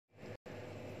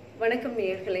வணக்கம்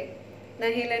நேயர்களே,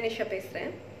 நான் ஹீலா நிஷா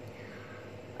பேசுகிறேன்.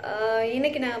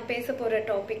 இன்னைக்கு நான் பேச போகிற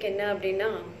டாபிக் என்ன அப்படின்னா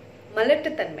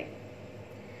மலட்டுத்தன்மை.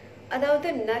 அதாவது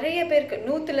நிறைய பேருக்கு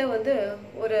 100ல் வந்து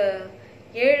ஒரு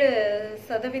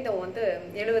 7% வந்து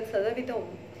 70%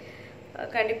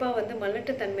 கண்டிப்பாக வந்து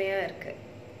மலட்டுத்தன்மையாக இருக்குது.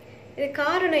 இது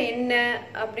காரணம் என்ன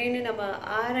அப்படின்னு நம்ம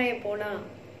ஆராய போனால்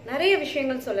நிறைய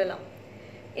விஷயங்கள் சொல்லலாம்.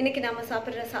 இன்னைக்கு நம்ம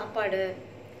சாப்பிட்ற சாப்பாடு,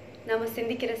 நம்ம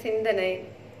சிந்திக்கிற சிந்தனை,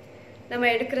 நம்ம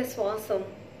எடுக்கிற சுவாசம்,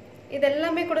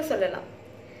 இதெல்லாமே கூட சொல்லலாம்.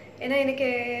 ஏன்னா இன்னைக்கு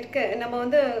நம்ம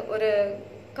வந்து ஒரு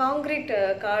காங்கிரீட்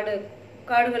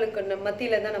காடுகளுக்கு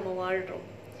மத்தியில் தான் நம்ம வாழ்கிறோம்.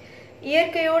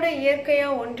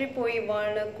 இயற்கையாக ஒன்றி போய்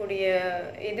வாழக்கூடிய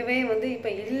இதுவே வந்து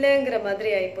இப்போ இல்லைங்கிற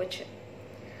மாதிரி ஆகிப்போச்சு.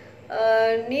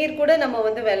 நீர் கூட நம்ம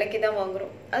வந்து விலைக்கு தான்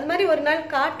வாங்குகிறோம். அது மாதிரி ஒரு நாள்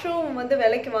காற்றும் வந்து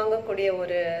விலைக்கு வாங்கக்கூடிய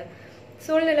ஒரு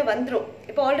சூழ்நிலை வந்துடும்.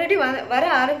 இப்போ ஆல்ரெடி வர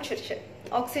ஆரம்பிச்சிருச்சு,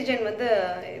 ஆக்சிஜன் வந்து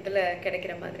இதில்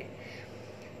கிடைக்கிற மாதிரி.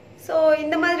 ஸோ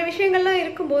இந்த மாதிரி விஷயங்கள்லாம்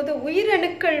இருக்கும்போது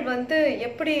உயிரணுக்கள் வந்து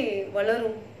எப்படி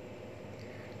வளரும்?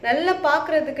 நல்லா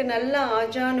பார்க்குறதுக்கு நல்லா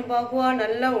ஆஜானுபாகுவாக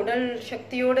நல்ல உடல்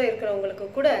சக்தியோடு இருக்கிறவங்களுக்கு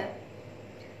கூட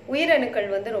உயிரணுக்கள்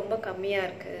வந்து ரொம்ப கம்மியாக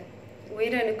இருக்குது,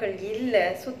 உயிரணுக்கள் இல்லை,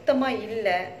 சுத்தமாக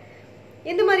இல்லை.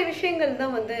 இந்த மாதிரி விஷயங்கள்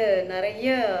தான் வந்து நிறைய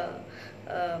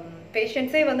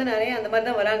பேஷண்ட்ஸே வந்து நிறைய அந்த மாதிரி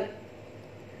தான் வராங்க.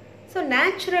 ஸோ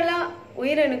நேச்சுரலாக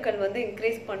உயிரணுக்கள் வந்து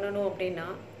இன்க்ரீஸ் பண்ணணும் அப்படின்னா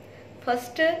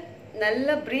ஃபஸ்ட்டு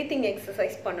நல்ல ப்ரீத்திங்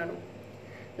எக்ஸசைஸ் பண்ணணும்.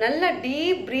 நல்லா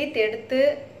டீப் ப்ரீத் எடுத்து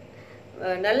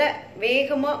நல்ல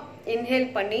வேகமாக இன்ஹேல்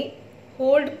பண்ணி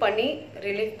ஹோல்ட் பண்ணி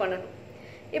ரிலீஃப் பண்ணணும்.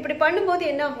 இப்படி பண்ணும்போது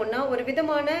என்ன ஆகும்னா ஒரு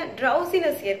விதமான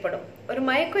ட்ரௌசினஸ் ஏற்படும், ஒரு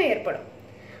மயக்கம் ஏற்படும்.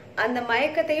 அந்த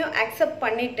மயக்கத்தையும் அக்செப்ட்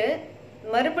பண்ணிட்டு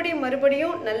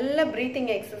மறுபடியும் நல்ல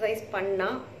ப்ரீத்திங் எக்ஸசைஸ்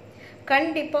பண்ணால்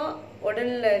கண்டிப்பாக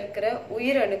உடலில் இருக்கிற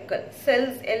உயிரணுக்கள்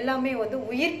செல்ஸ் எல்லாமே வந்து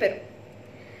உயிர் பெறும்.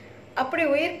 அப்படி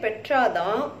உயிர்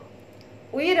பெற்றாதான்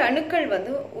உயிர் அணுக்கள்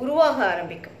வந்து உருவாக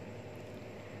ஆரம்பிக்கும்.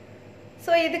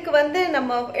 ஸோ இதுக்கு வந்து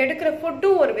நம்ம எடுக்கிற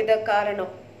ஃபுட்டும் ஒரு வித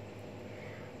காரணம்.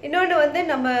 இன்னொன்று வந்து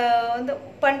நம்ம வந்து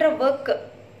பண்ணுற ஒர்க்கு,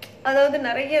 அதாவது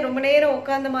நிறைய ரொம்ப நேரம்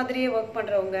உட்காந்த மாதிரியே ஒர்க்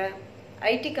பண்ணுறவங்க,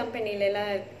 ஐடி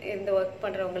கம்பெனிலலாம் இருந்து ஒர்க்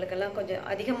பண்ணுறவங்களுக்கெல்லாம் கொஞ்சம்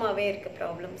அதிகமாகவே இருக்குது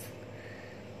ப்ராப்ளம்ஸ்.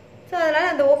 ஸோ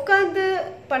அதனால் அந்த உட்காந்து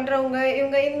பண்ணுறவங்க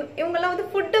இவங்கெல்லாம்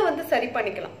வந்து ஃபுட்டை வந்து சரி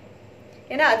பண்ணிக்கலாம்.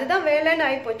 ஏன்னா அதுதான் வேலைன்னு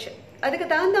ஆகிப்போச்சு. அதுக்கு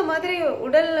தகுந்த மாதிரி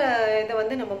உடல் இதை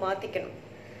வந்து நம்ம மாற்றிக்கணும்.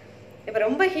 இப்போ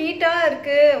ரொம்ப ஹீட்டாக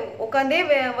இருக்குது, உட்காந்தே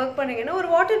ஒர்க் பண்ணிங்கன்னா ஒரு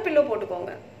வாட்டர் பில்லோ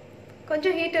போட்டுக்கோங்க,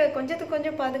 கொஞ்சம் ஹீட்டை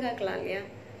கொஞ்சம் பாதுகாக்கலாம் இல்லையா?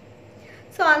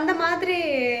 ஸோ அந்த மாதிரி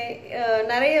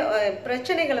நிறைய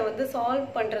பிரச்சனைகளை வந்து சால்வ்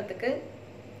பண்ணுறதுக்கு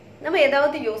நம்ம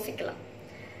ஏதாவது யோசிக்கலாம்.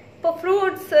 இப்போ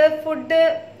ஃப்ரூட்ஸு ஃபுட்டு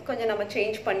கொஞ்சம் நம்ம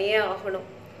சேஞ்ச் பண்ணியே ஆகணும்.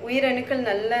 உயிரணுக்கள்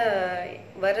நல்ல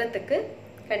வர்றதுக்கு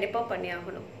கண்டிப்பாக பண்ணி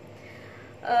ஆகணும்.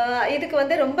 இதுக்கு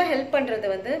வந்து ரொம்ப ஹெல்ப் பண்ணுறது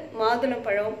வந்து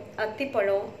மாதுளம்பழம்,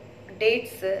 அத்திப்பழம்,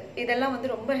 டேட்ஸு, இதெல்லாம்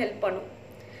வந்து ரொம்ப ஹெல்ப் பண்ணும்.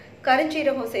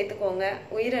 கருஞ்சீரகம் சேர்த்துக்கோங்க,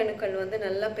 உயிரணுக்கள் வந்து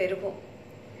நல்லா பெருகும்.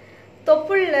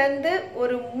 தொப்புள்லேருந்து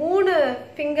ஒரு 3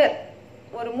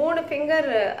 ஃபிங்கர்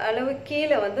அளவு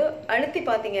கீழே வந்து அழுத்தி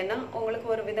பார்த்தீங்கன்னா உங்களுக்கு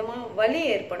ஒரு விதமாக வலி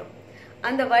ஏற்படும்.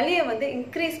 அந்த வலியை வந்து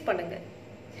இன்க்ரீஸ் பண்ணுங்க.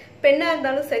 பெண்ணாக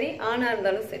இருந்தாலும் சரி, ஆணாக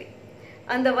இருந்தாலும் சரி,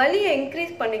 அந்த வலியை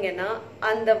இன்க்ரீஸ் பண்ணிங்கன்னா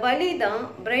அந்த வலி தான்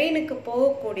பிரெயினுக்கு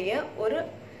போகக்கூடிய ஒரு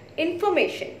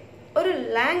இன்ஃபர்மேஷன், ஒரு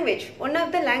language, one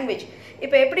of the language.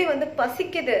 இப்போ எப்படி வந்து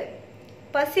பசிக்குது,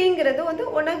 பசிங்கிறது வந்து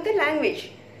ஒன் ஆஃப் த லாங்குவேஜ்,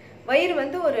 வயிறு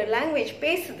வந்து ஒரு லாங்குவேஜ்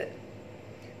பேசுது.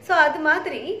 ஸோ அது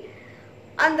மாதிரி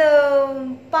அந்த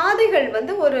பாதைகள்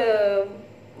வந்து ஒரு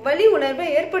வலி உணர்வை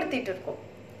ஏற்படுத்திட்டு இருக்கும்.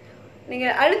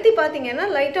 நீங்கள் அழுத்தி பார்த்தீங்கன்னா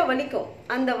லைட்டாக வலிக்கும்.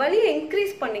 அந்த வலியை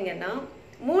இன்க்ரீஸ் பண்ணிங்கன்னா,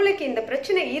 மூளைக்கு இந்த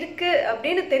பிரச்சனை இருக்குது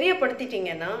அப்படின்னு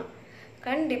தெரியப்படுத்திட்டீங்கன்னா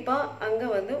கண்டிப்பாக அங்கே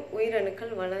வந்து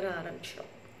உயிரணுக்கள் வளர ஆரம்பிச்சிடும்.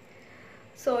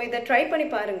 ஸோ இதை ட்ரை பண்ணி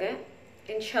பாருங்கள்.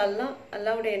 இன்ஷா அல்லாஹ்,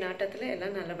 அல்லாஹ்வுடைய நாட்டத்தில்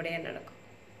எல்லாம் நல்லபடியாக நடக்கும்.